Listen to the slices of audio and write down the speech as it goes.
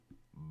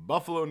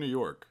Buffalo, New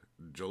York,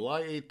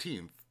 July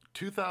 18th,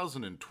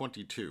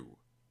 2022.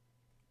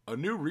 A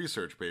new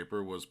research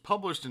paper was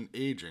published in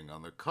Aging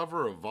on the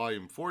cover of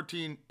Volume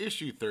 14,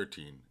 Issue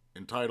 13,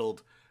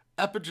 entitled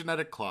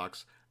Epigenetic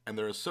Clocks and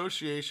Their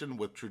Association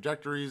with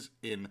Trajectories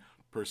in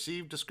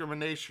Perceived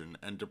Discrimination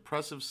and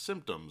Depressive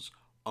Symptoms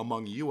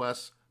Among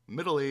U.S.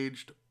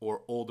 Middle-Aged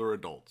or Older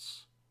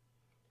Adults.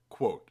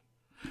 Quote,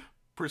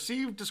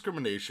 perceived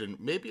discrimination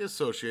may be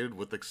associated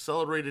with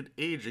accelerated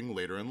aging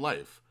later in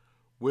life,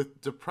 with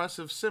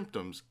depressive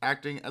symptoms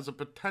acting as a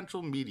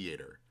potential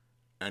mediator.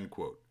 End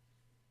quote.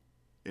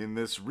 In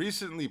this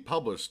recently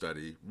published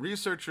study,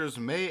 researchers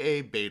May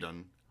A.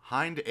 Badon,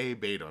 Hind A.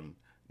 Badon,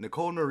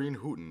 Nicole Noreen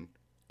Houghton,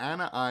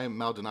 Anna I.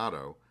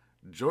 Maldonado,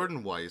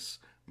 Jordan Weiss,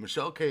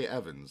 Michelle K.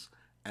 Evans,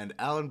 and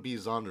Alan B.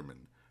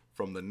 Zonderman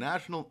from the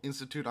National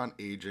Institute on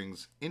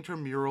Aging's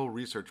Intramural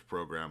Research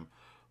Program,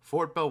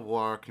 Fort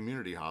Belvoir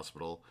Community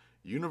Hospital,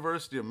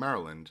 University of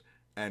Maryland,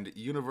 and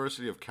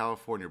University of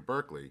California,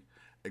 Berkeley,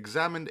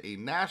 examined a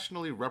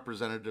nationally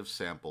representative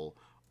sample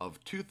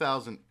of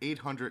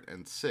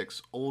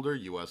 2,806 older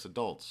U.S.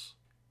 adults.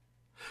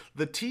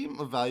 The team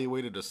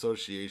evaluated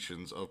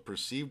associations of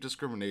perceived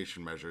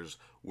discrimination measures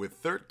with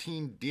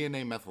 13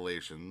 DNA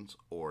methylations,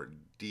 or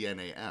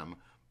DNAM,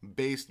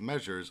 based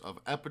measures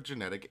of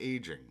epigenetic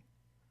aging.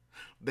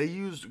 They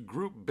used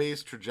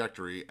group-based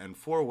trajectory and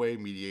four-way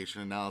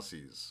mediation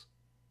analyses.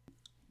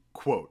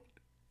 Quote,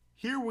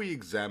 here we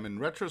examine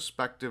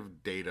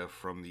retrospective data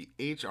from the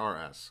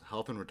HRS,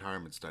 Health and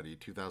Retirement Study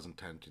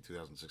 2010 to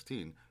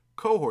 2016,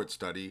 cohort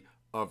study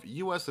of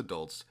U.S.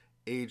 adults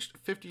aged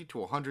 50 to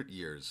 100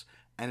 years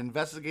and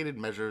investigated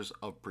measures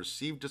of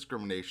perceived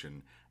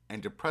discrimination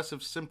and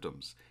depressive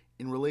symptoms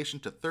in relation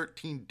to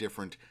 13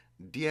 different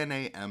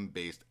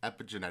DNAM-based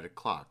epigenetic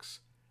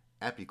clocks,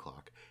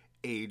 EpiClock,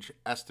 age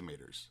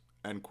estimators,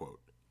 end quote.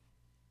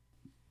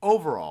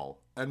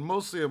 Overall, and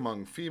mostly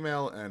among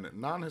female and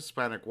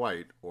non-Hispanic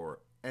white, or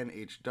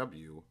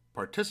NHW,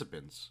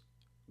 participants,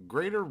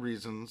 greater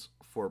reasons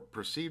for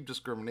perceived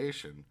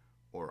discrimination,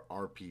 or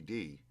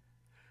RPD,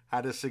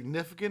 had a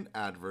significant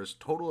adverse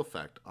total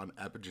effect on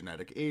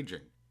epigenetic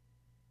aging.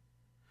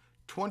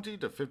 20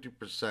 to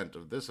 50%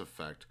 of this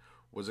effect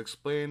was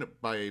explained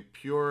by a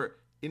pure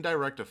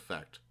indirect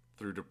effect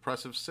through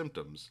depressive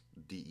symptoms,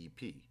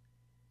 DEP.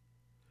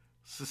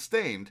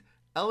 Sustained,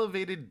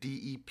 elevated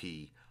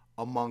DEP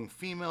among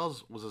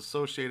females was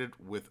associated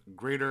with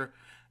greater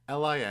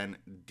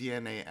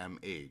LIN-DNAM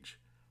age.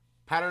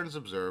 Patterns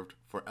observed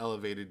for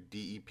elevated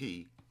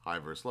DEP, high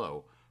versus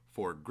low,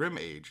 for GRIM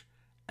age,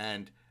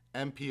 and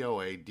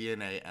MPOA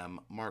DNAM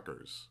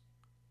markers.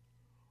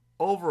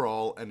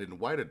 Overall, and in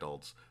white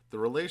adults, the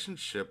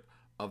relationship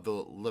of the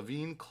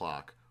Levine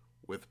clock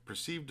with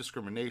perceived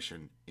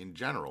discrimination in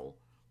general,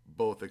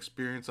 both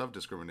experience of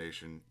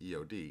discrimination,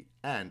 EOD,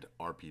 and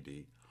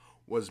RPD,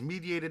 was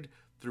mediated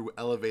through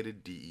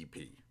elevated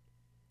DEP.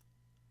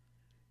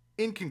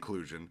 In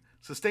conclusion,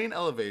 sustained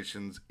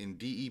elevations in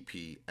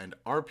DEP and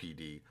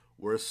RPD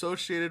were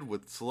associated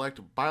with select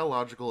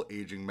biological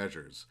aging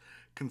measures,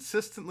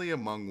 consistently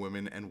among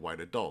women and white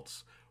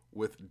adults,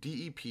 with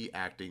DEP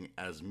acting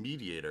as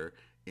mediator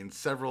in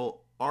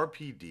several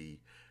RPD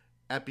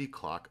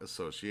EpiClock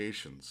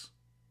associations.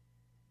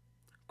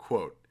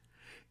 Quote,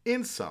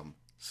 in sum,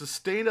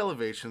 sustained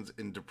elevations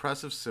in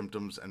depressive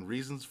symptoms and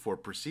reasons for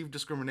perceived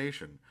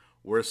discrimination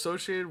were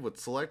associated with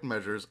select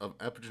measures of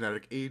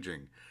epigenetic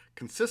aging,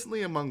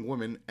 consistently among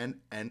women and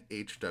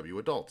NHW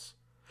adults.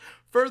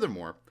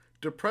 Furthermore,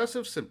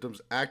 depressive symptoms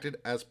acted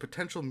as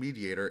potential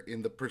mediator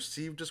in the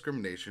perceived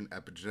discrimination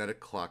epigenetic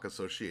clock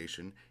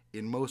association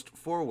in most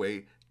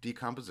four-way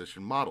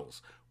decomposition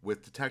models,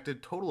 with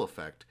detected total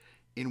effect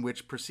in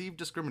which perceived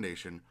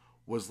discrimination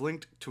was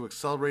linked to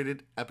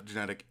accelerated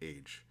epigenetic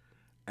age.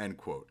 End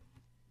quote.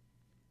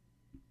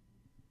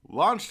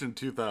 Launched in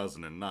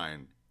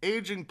 2009,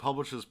 Aging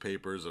publishes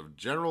papers of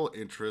general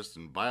interest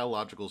and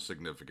biological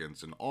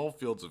significance in all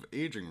fields of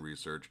aging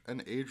research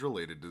and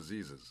age-related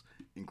diseases,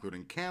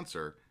 including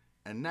cancer,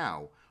 and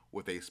now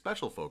with a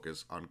special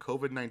focus on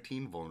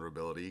COVID-19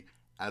 vulnerability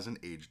as an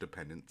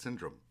age-dependent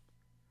syndrome.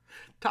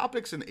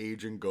 Topics in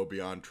aging go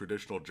beyond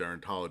traditional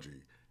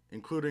gerontology,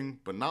 including,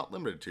 but not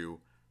limited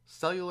to,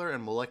 cellular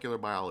and molecular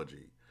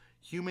biology,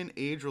 human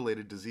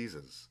age-related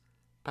diseases,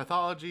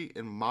 pathology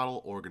in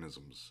model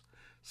organisms,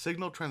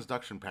 signal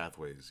transduction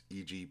pathways,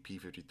 e.g.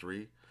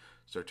 p53,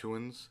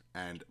 sirtuins,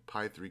 and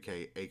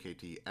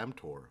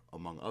Pi3K-AKT-mTOR,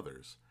 among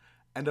others,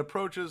 and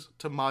approaches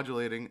to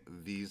modulating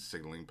these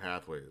signaling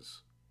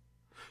pathways.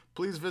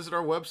 Please visit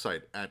our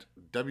website at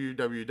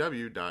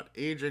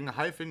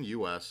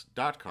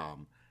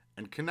www.aging-us.com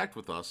and connect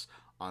with us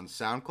on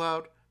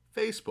SoundCloud,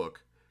 Facebook,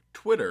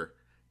 Twitter,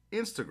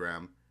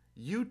 Instagram,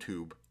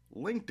 YouTube,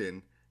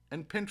 LinkedIn,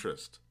 and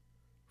Pinterest.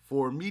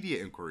 For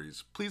media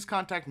inquiries, please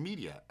contact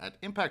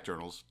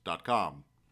media@impactjournals.com.